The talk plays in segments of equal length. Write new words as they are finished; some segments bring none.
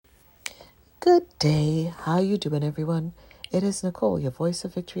Good day. How you doing, everyone? It is Nicole, your voice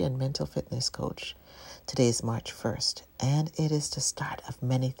of victory and mental fitness coach. Today is March 1st, and it is the start of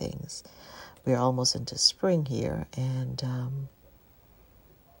many things. We're almost into spring here, and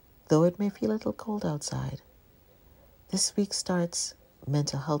though it may feel a little cold outside, this week starts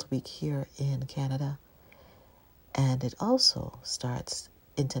Mental Health Week here in Canada, and it also starts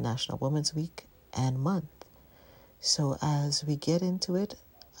International Women's Week and Month. So as we get into it,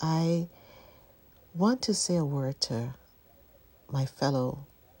 I want to say a word to my fellow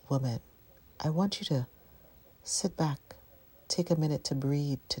women. I want you to sit back, take a minute to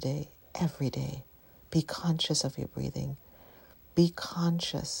breathe today, every day. Be conscious of your breathing. Be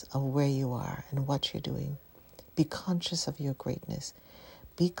conscious of where you are and what you're doing. Be conscious of your greatness.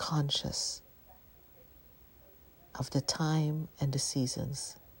 Be conscious of the time and the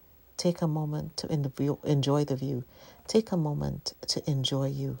seasons. Take a moment to enjoy the view. Take a moment to enjoy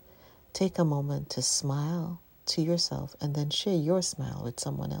you. Take a moment to smile to yourself and then share your smile with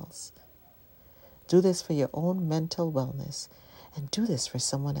someone else. Do this for your own mental wellness and do this for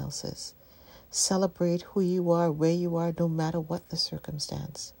someone else's. Celebrate who you are, where you are, no matter what the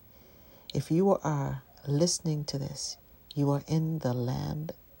circumstance. If you are listening to this, you are in the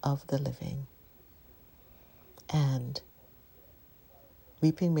land of the living. And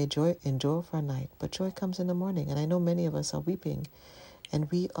weeping may endure for a night, but joy comes in the morning. And I know many of us are weeping, and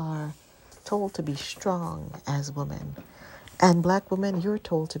we are told to be strong as women. And black women, you're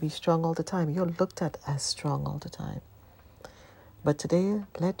told to be strong all the time. You're looked at as strong all the time. But today,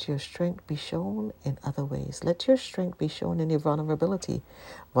 let your strength be shown in other ways. Let your strength be shown in your vulnerability.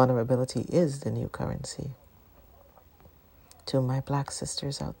 Vulnerability is the new currency. To my black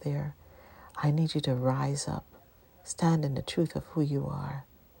sisters out there, I need you to rise up. Stand in the truth of who you are.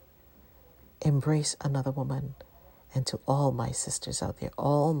 Embrace another woman. And to all my sisters out there,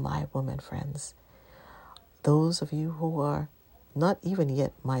 all my women friends, those of you who are not even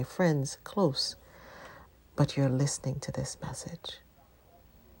yet my friends close, but you're listening to this message,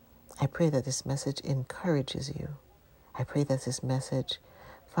 I pray that this message encourages you. I pray that this message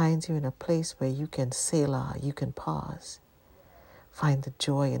finds you in a place where you can selah, you can pause, find the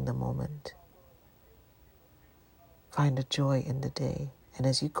joy in the moment, find the joy in the day. And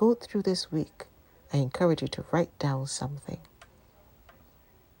as you go through this week, I encourage you to write down something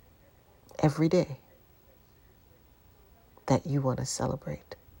every day that you want to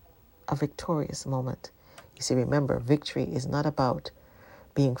celebrate, a victorious moment. You see, remember, victory is not about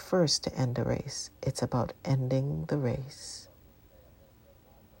being first to end the race. It's about ending the race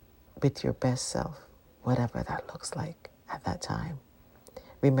with your best self, whatever that looks like at that time.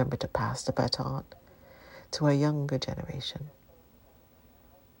 Remember to pass the baton to a younger generation.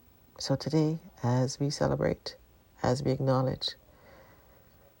 So today, as we celebrate, as we acknowledge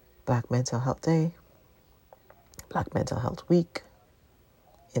Black Mental Health Day, Black Mental Health Week,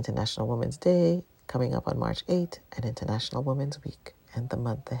 International Women's Day coming up on March 8th, and International Women's Week, and the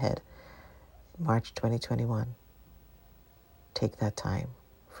month ahead, March 2021. Take that time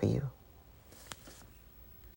for you.